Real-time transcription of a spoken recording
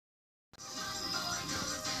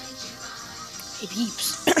Hey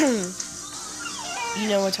peeps, you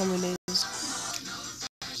know what time it is.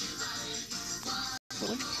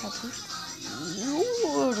 What happened?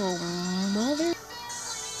 Little mother.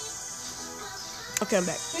 Okay, I'm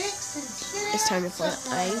back. It's time to play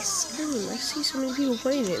Ice Cream. I see so many people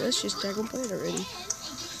playing it. Let's just tag and play it already.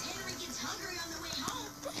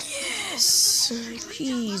 Yes!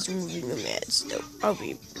 He's moving the mad stuff. I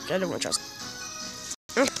don't want to trust.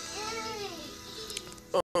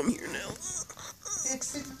 I'm here now.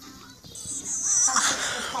 Fix it. I'll fix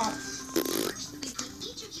the pot.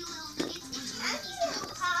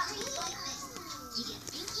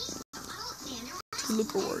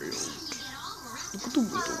 Look around. Look at the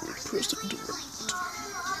window. Press the door.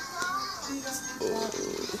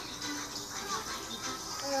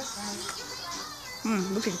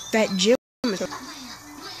 Look at Fat Jim. Look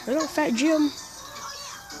at Fat Jim.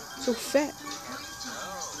 So fat.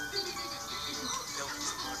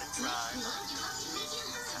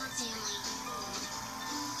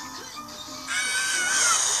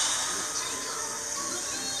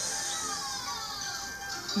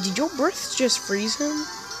 Did your breath just freeze him?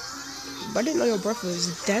 But I didn't know your breath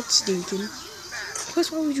was that stinking. Plus,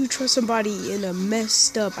 why would you trust somebody in a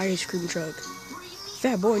messed up ice cream truck?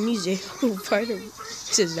 Fat boy needs your help.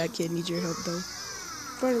 Says that kid needs your help though.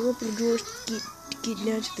 Find her open the doors to get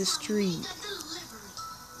down to the street.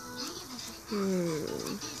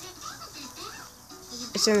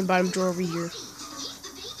 It's in the bottom drawer over here.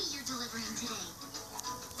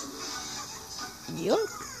 Yup.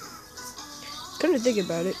 Come to think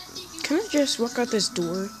about it, can I just walk out this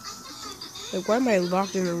door? Like, why am I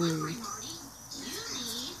locked in a room?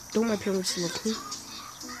 Don't my parents love me?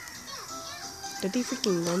 Don't they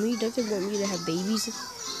freaking love me? Don't they want me to have babies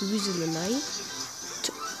in the night?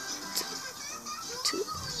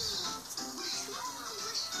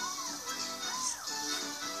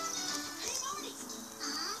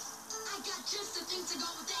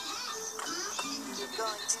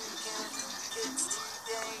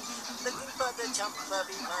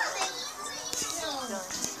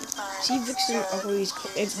 See, Vixen always.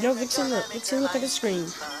 No, Vixen, look. Vixen, look at the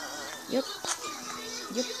screen. Yep.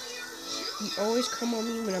 You always come on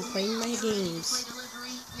me when I'm playing my games.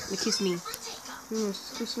 You kiss me.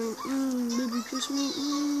 Kiss me. Baby, kiss me.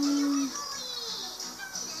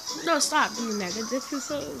 No, stop doing that. That's just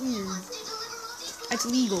so weird. That's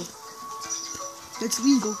legal. That's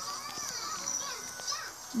legal.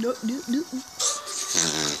 No.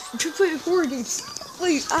 Just play it horror games.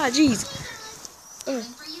 Please. Jeez.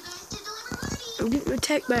 I'm getting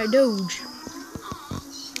attacked by a doge.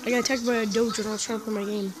 I got attacked by a doge when I was trying to play my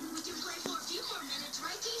game.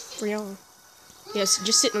 For y'all. Yes,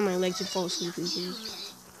 just sitting on my legs and fall asleep.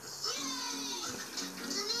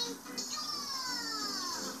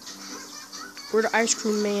 Where the ice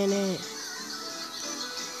cream man at?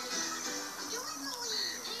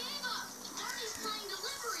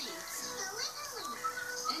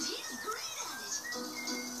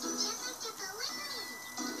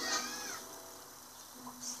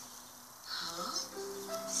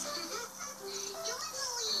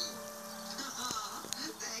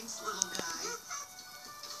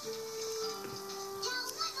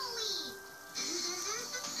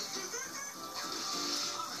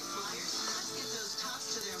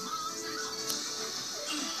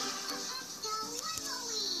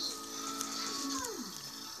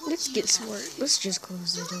 Let's get smart. Let's just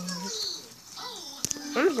close the doors.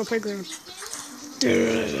 I'm gonna go play Batman.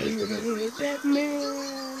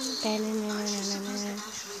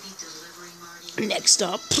 Next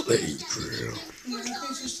up, Playground.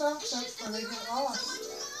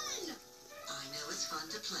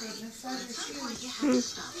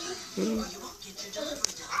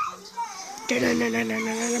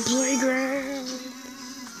 Playground.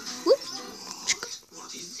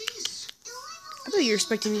 I thought you were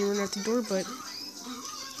expecting me to run out the door, but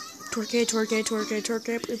twerk it.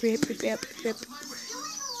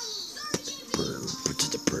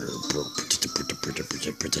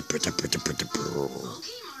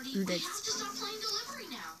 You're dead.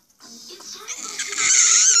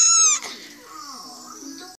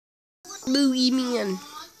 Booey man.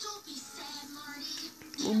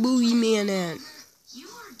 Booey man at.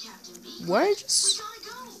 What?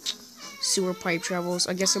 Sewer pipe travels.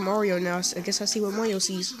 I guess I'm Mario now. I guess I see what Mario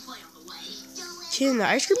sees. Can the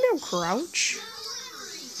ice cream man crouch?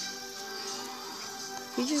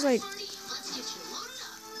 He just like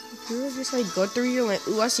go through you like,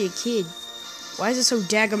 ooh, I see a kid. Why is it so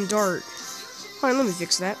daggum dark? Hold on, let me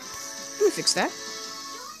fix that.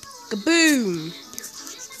 Kaboom!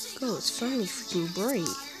 Oh, it's finally freaking bright.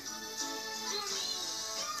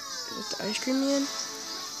 Is that the ice cream man?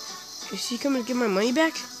 Is he coming to get my money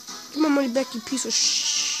back? Give my money back, you piece of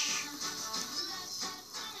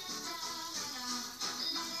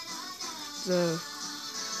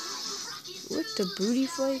What the booty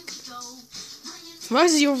flake? Why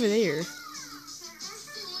is he over there?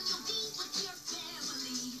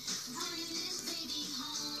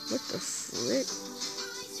 What the frick?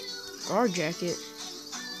 Guard jacket.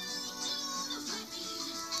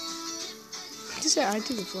 Just said I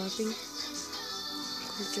do the flapping.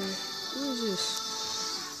 What is this?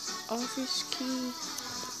 Office key.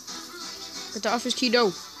 Get the office key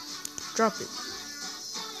though. Drop it.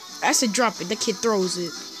 I said drop it. The kid throws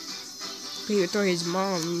it. He would throw his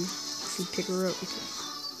mom if he pick her up.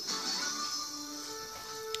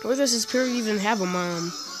 Or does his parent even have a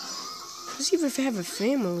mom? Does he even have a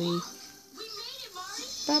family?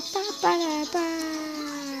 Ba ba ba da ba.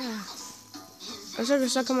 I'm starting to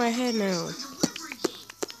suck in my head now.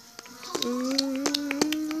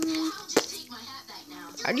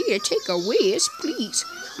 I need to take a whiz, please.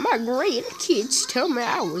 My grandkids tell me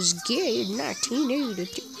I was gay in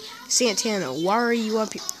 1982. Santana, why are you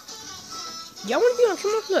up here? Y'all want to be on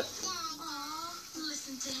camera? Look.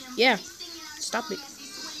 Yeah. Stop it.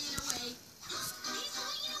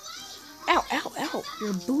 Ow, ow, ow.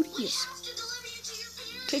 Your booty is...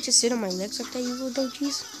 Can't just sit on my legs like that, you little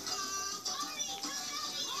doggies.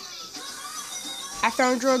 I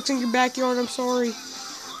found drugs in your backyard, I'm sorry.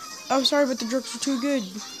 I'm sorry, but the drugs are too good.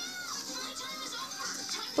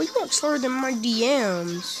 But you act slower than my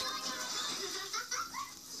DMs.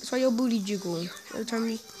 That's why your booty jiggle.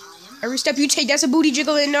 Every step you take, that's a booty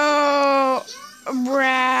jiggling. No! It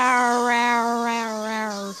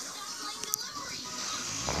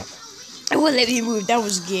wouldn't let me move. That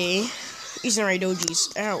was gay. He's not right, doggies.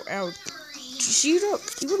 Ow, ow. See, you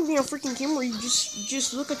wouldn't be on freaking camera. You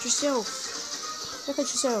just look at yourself. Look at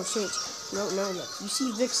yourself, shit. No, look. You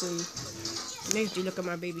see Vixen. Next, you look at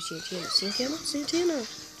my baby Santana. Santana,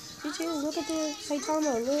 look at the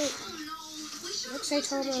Saitama, look. Look,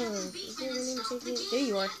 Saitama. There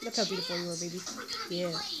you are. Look how beautiful you are, baby.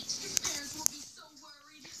 Yeah.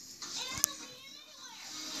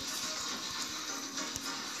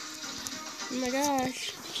 Oh my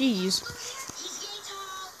gosh. Jeez.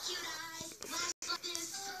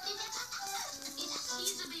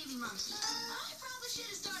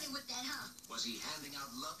 Was he handing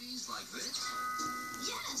out luppies like this?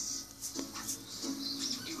 Yes.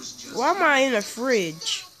 He was just... Why am I in the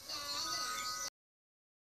fridge?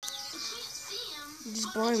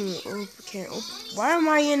 Just blowing me open. Can't open. Why am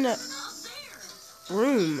I in the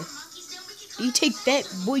room? Do you take that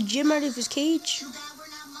boy Jim out of his cage?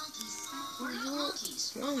 What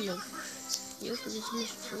in the fuck is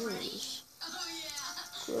this fridge?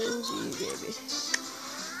 Close you, baby.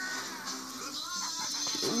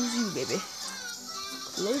 Close you, baby.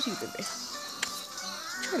 Close you, baby.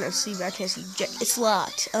 I'm trying to see, but I can't see. It's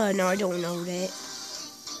locked. No, I don't know that.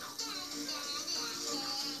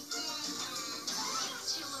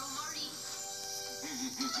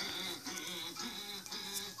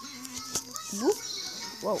 Whoop.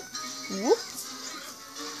 Whoa. Whoop.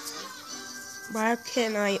 Why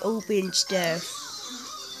can't I open stuff?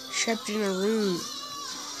 Trapped in a room.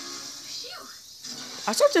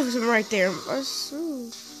 I saw there was some right there. Let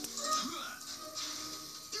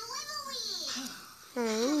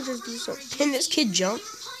me just do something. Can this kid jump?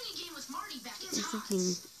 You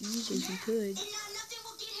freaking easy if you could.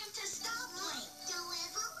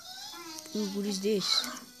 Ooh, what is this?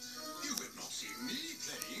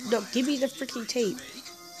 No, give me the freaking tape.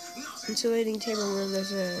 Insulating tape or whatever that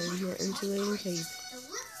says. Your insulating tape.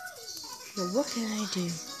 Now what can I do?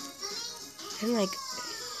 And like,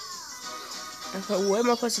 what am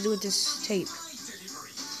I supposed to do with this tape?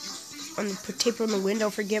 Put tape on the window,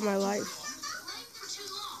 forget my life.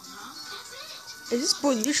 Is this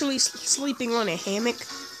boy literally sleeping on a hammock?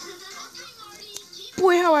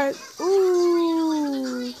 Boy, how I...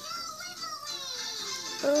 Ooh.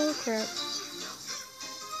 Oh, crap.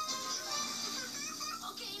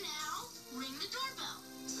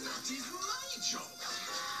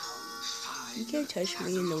 You can't touch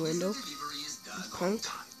me in the window, punk.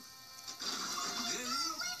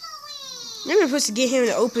 You're supposed to get him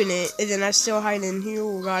to open it, and then I still hide in here.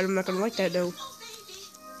 Oh god, I'm not gonna like that though.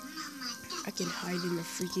 I can hide in the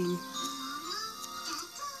freaking...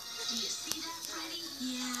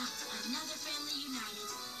 Yeah, another family united.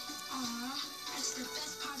 Aww, that's the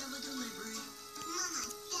best part of a delivery.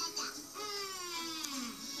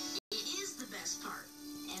 It is the best part,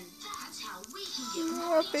 and that's how we can get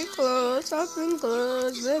more. Open,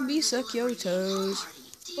 close, let me suck your toes.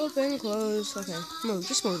 Open, close, okay, move,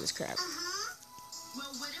 just move this crap.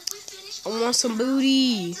 I want some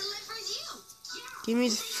booty. Get me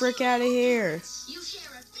the frick out of here. You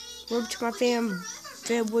share a thing Word to my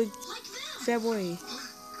fanboy, like fatboy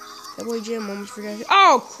Jim. Almost forgot.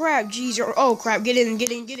 Oh crap, jeez. Oh crap, get in.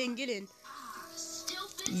 still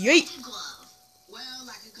fits Yeet. like a glove. Well,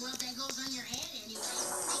 like a glove that goes on your head anyway.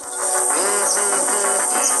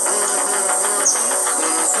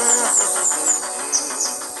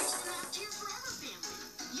 Around here forever, family.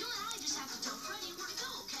 You and I just have to tell Freddy where to go,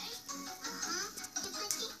 okay?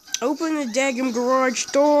 Open the daggum garage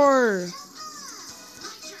door. My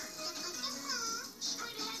turn.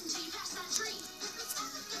 Straight ahead until you pass that tree.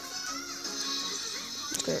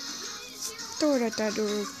 Okay. Throw it at that door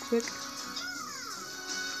real quick.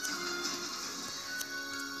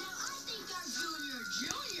 Now, I think our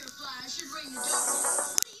Junior Fly should ring the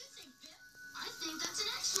doorbell. What do you think, Pip? I think that's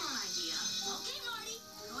an excellent idea. Okay, Marty,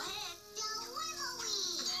 go ahead.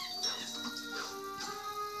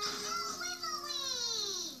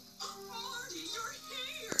 Marty, you're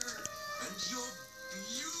here. And you're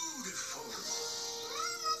beautiful.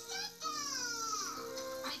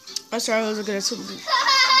 I think I'm sorry, I was looking at something.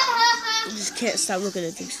 I just can't stop looking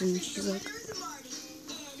at Vixen. She's like, Marty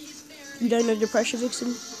and his parents. you done the depression,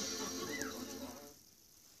 Vixen?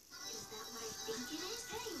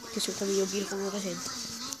 Guess you're coming your beautiful little head.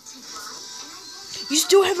 You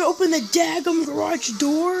still haven't opened the daggum garage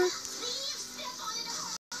door? I'm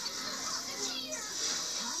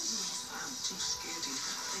too scared to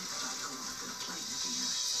even think about going up in a plane again.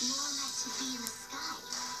 More like to be in the sky.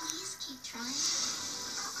 Please keep trying.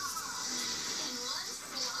 And one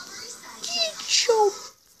slobbery sidekick.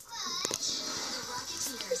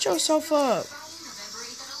 Get yourself up. November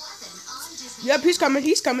 8th at 11 on Disney. Yep, he's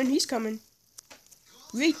coming.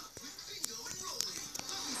 Wait.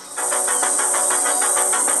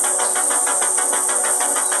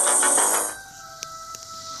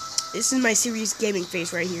 This is my serious gaming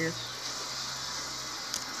face right here.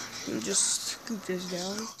 Let me just scoop this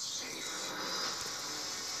down.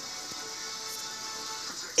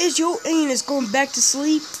 Is your anus going back to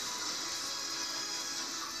sleep?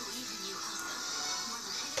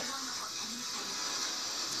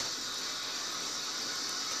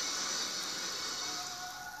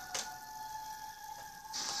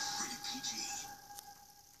 Rated PG.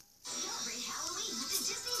 Celebrate Halloween with the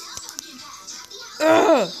Disney Now Pumpkin Patch. Happy Ugh.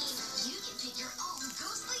 Halloween. You can pick your own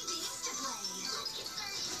ghostly games to play. Let's get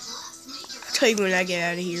started. Plus, make your I'll tell you when I get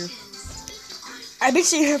out of here. I've been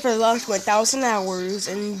sitting here for the last 1,000 hours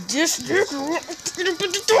and just you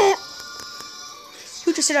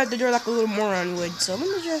just sit out the door like a little moron would. So let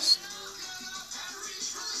me just.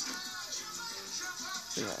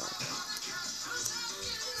 No.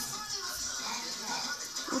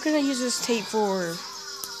 What can I use this tape for?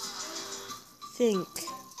 Think.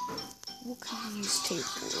 What can I use tape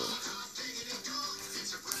for?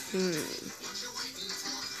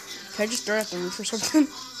 Can I just throw it out the roof or something?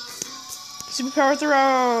 Superpower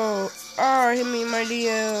throw! Oh, hit me in my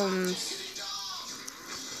DMs.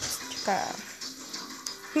 Chaka.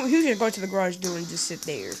 Who's gonna go to the garage door and just sit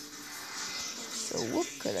there? So what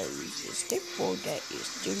could I use this tape for that is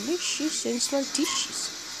delicious and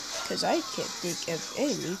smarticious? Cause I can't think of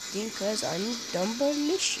anything cause I'm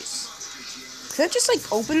dumbalicious. Could I just like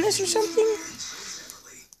open this or something?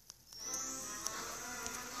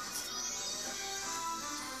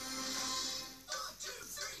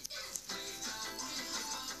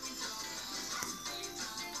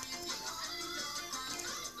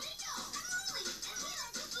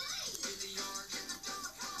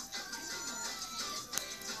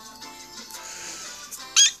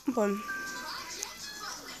 Fun.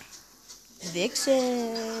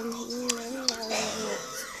 Vixen.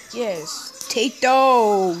 Yes. Take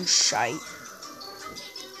those. Shite.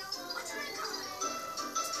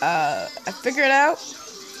 I figured out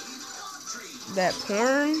that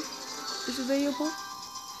porn is available.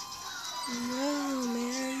 No,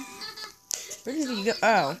 man. Where did he go?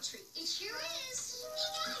 Oh. It sure is.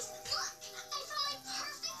 Hey guys, look! I found my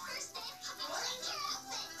perfect first day puppy blanket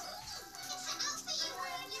outfit. It's the outfit you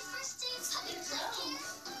wear on your first day of puppy blanket.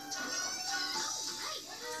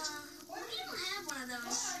 We don't have one of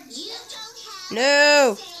those. You don't have.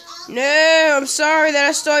 No. No, I'm sorry that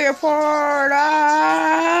I stole your part.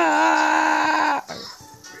 Ah!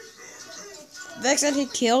 Vexen, he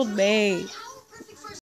killed me.